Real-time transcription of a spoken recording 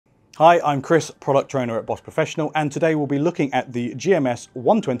Hi, I'm Chris, product trainer at Bosch Professional, and today we'll be looking at the GMS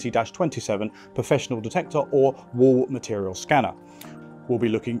 120-27 Professional Detector or Wall Material Scanner. We'll be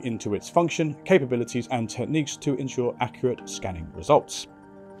looking into its function, capabilities and techniques to ensure accurate scanning results.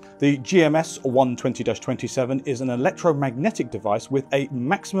 The GMS 120-27 is an electromagnetic device with a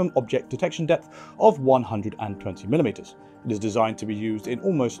maximum object detection depth of 120 mm. It is designed to be used in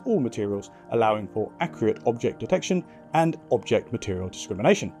almost all materials, allowing for accurate object detection and object material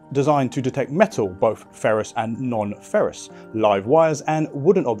discrimination. Designed to detect metal, both ferrous and non-ferrous, live wires and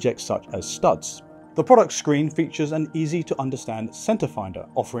wooden objects such as studs. The product screen features an easy-to-understand center finder,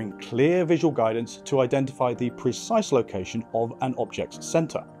 offering clear visual guidance to identify the precise location of an object's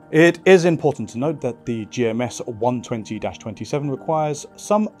center. It is important to note that the GMS 120-27 requires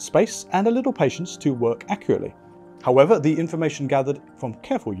some space and a little patience to work accurately. However, the information gathered from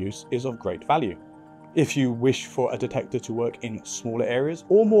careful use is of great value. If you wish for a detector to work in smaller areas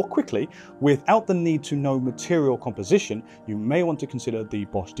or more quickly without the need to know material composition, you may want to consider the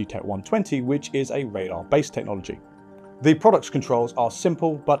Bosch Detect 120, which is a radar-based technology. The product's controls are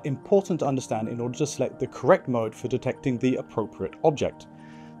simple but important to understand in order to select the correct mode for detecting the appropriate object.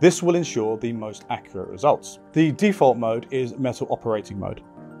 This will ensure the most accurate results. The default mode is metal operating mode,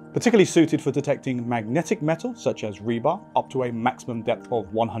 particularly suited for detecting magnetic metal such as rebar up to a maximum depth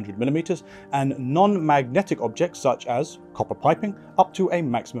of 100 mm and non-magnetic objects such as copper piping up to a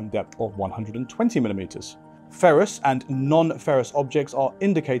maximum depth of 120 mm. Ferrous and non-ferrous objects are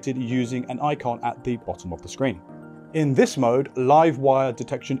indicated using an icon at the bottom of the screen. In this mode, live wire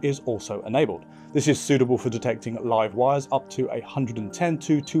detection is also enabled. This is suitable for detecting live wires up to 110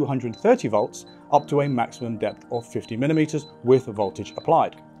 to 230 volts, up to a maximum depth of 50 mm with voltage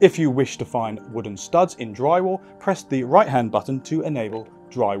applied. If you wish to find wooden studs in drywall, press the right-hand button to enable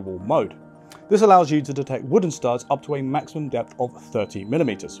drywall mode. This allows you to detect wooden studs up to a maximum depth of 30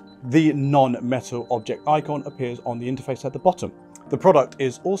 mm. The non-metal object icon appears on the interface at the bottom. The product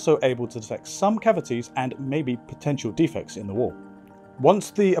is also able to detect some cavities and maybe potential defects in the wall.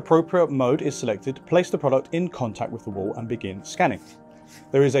 Once the appropriate mode is selected, place the product in contact with the wall and begin scanning.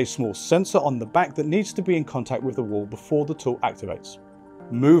 There is a small sensor on the back that needs to be in contact with the wall before the tool activates.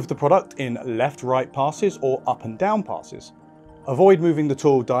 Move the product in left-right passes or up and down passes. Avoid moving the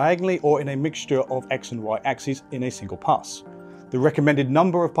tool diagonally or in a mixture of X and Y axes in a single pass. The recommended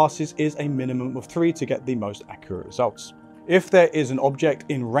number of passes is a minimum of 3 to get the most accurate results. If there is an object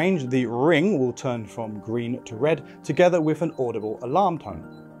in range, the ring will turn from green to red together with an audible alarm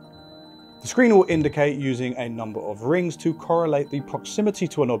tone. The screen will indicate using a number of rings to correlate the proximity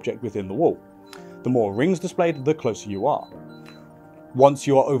to an object within the wall. The more rings displayed, the closer you are. Once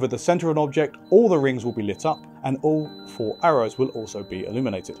you are over the center of an object, all the rings will be lit up and all 4 arrows will also be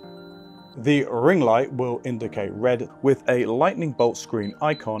illuminated. The ring light will indicate red with a lightning bolt screen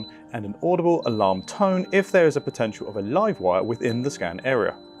icon and an audible alarm tone if there is a potential of a live wire within the scan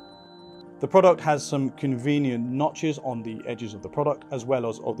area. The product has some convenient notches on the edges of the product as well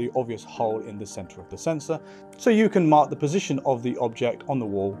as the obvious hole in the center of the sensor, so you can mark the position of the object on the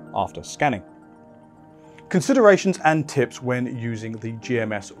wall after scanning. Considerations and tips when using the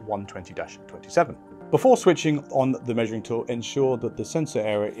GMS 120-27. Before switching on the measuring tool, ensure that the sensor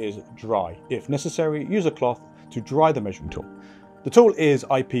area is dry. If necessary, use a cloth to dry the measuring tool. The tool is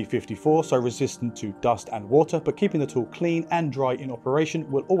IP54, so resistant to dust and water, but keeping the tool clean and dry in operation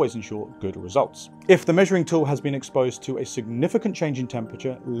will always ensure good results. If the measuring tool has been exposed to a significant change in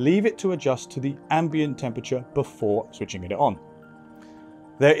temperature, leave it to adjust to the ambient temperature before switching it on.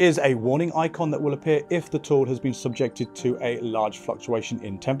 There is a warning icon that will appear if the tool has been subjected to a large fluctuation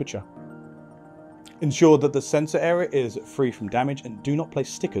in temperature. Ensure that the sensor area is free from damage and do not place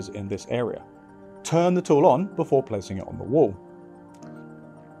stickers in this area. Turn the tool on before placing it on the wall.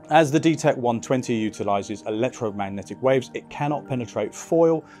 As the Detect 120 utilizes electromagnetic waves, it cannot penetrate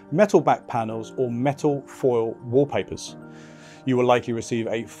foil, metal back panels or metal foil wallpapers. You will likely receive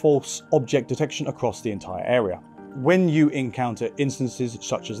a false object detection across the entire area. When you encounter instances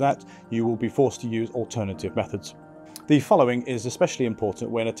such as that, you will be forced to use alternative methods. The following is especially important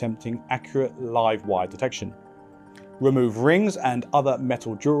when attempting accurate live wire detection. Remove rings and other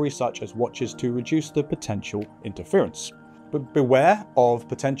metal jewelry such as watches to reduce the potential interference. But beware of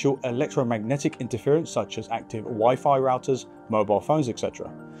potential electromagnetic interference such as active Wi-Fi routers, mobile phones,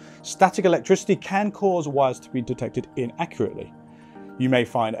 etc. Static electricity can cause wires to be detected inaccurately. You may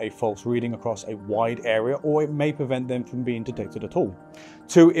find a false reading across a wide area, or it may prevent them from being detected at all.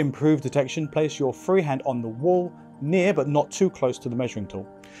 To improve detection, place your free hand on the wall, near but not too close to the measuring tool,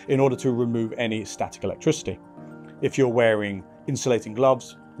 in order to remove any static electricity. If you're wearing insulating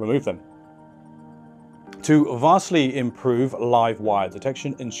gloves, remove them. To vastly improve live wire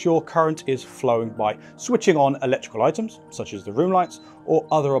detection, ensure current is flowing by switching on electrical items, such as the room lights, or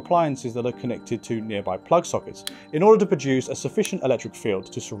other appliances that are connected to nearby plug sockets, in order to produce a sufficient electric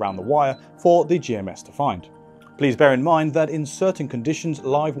field to surround the wire for the GMS to find. Please bear in mind that in certain conditions,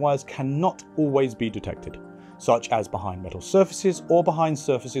 live wires cannot always be detected, such as behind metal surfaces or behind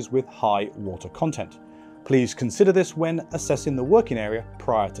surfaces with high water content. Please consider this when assessing the working area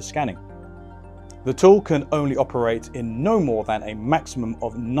prior to scanning. The tool can only operate in no more than a maximum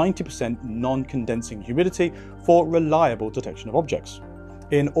of 90% non-condensing humidity for reliable detection of objects.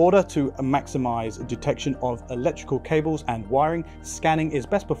 In order to maximize detection of electrical cables and wiring, scanning is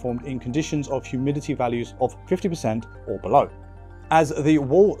best performed in conditions of humidity values of 50% or below. As the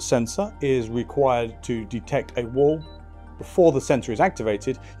wall sensor is required to detect a wall before the sensor is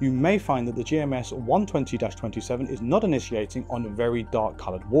activated, you may find that the GMS 120-27 is not initiating on very dark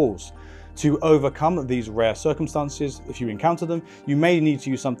colored walls. To overcome these rare circumstances, if you encounter them, you may need to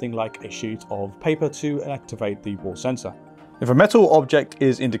use something like a sheet of paper to activate the wall sensor. If a metal object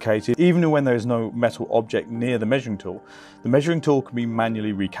is indicated, even when there is no metal object near the measuring tool can be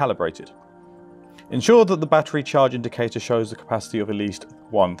manually recalibrated. Ensure that the battery charge indicator shows the capacity of at least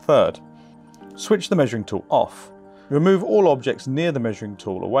 1/3. Switch the measuring tool off. Remove all objects near the measuring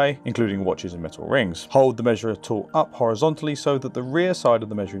tool away, including watches and metal rings. Hold the measure tool up horizontally so that the rear side of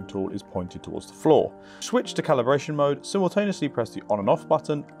the measuring tool is pointed towards the floor. Switch to calibration mode, simultaneously press the on and off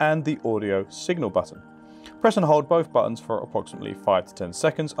button and the audio signal button. Press and hold both buttons for approximately 5 to 10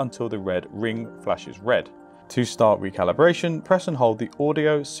 seconds until the red ring flashes red. To start recalibration, press and hold the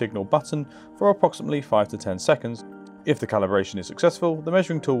audio signal button for approximately 5 to 10 seconds. If the calibration is successful, the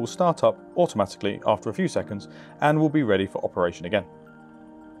measuring tool will start up automatically after a few seconds and will be ready for operation again.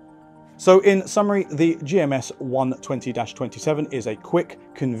 So in summary, the GMS 120-27 is a quick,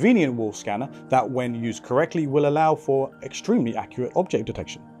 convenient wall scanner that when used correctly will allow for extremely accurate object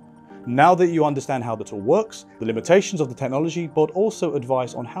detection. Now that you understand how the tool works, the limitations of the technology, but also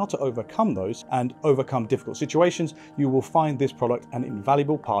advice on how to overcome those and overcome difficult situations, you will find this product an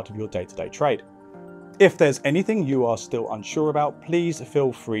invaluable part of your day-to-day trade. If there's anything you are still unsure about, please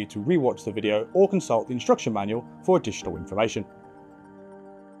feel free to rewatch the video or consult the instruction manual for additional information.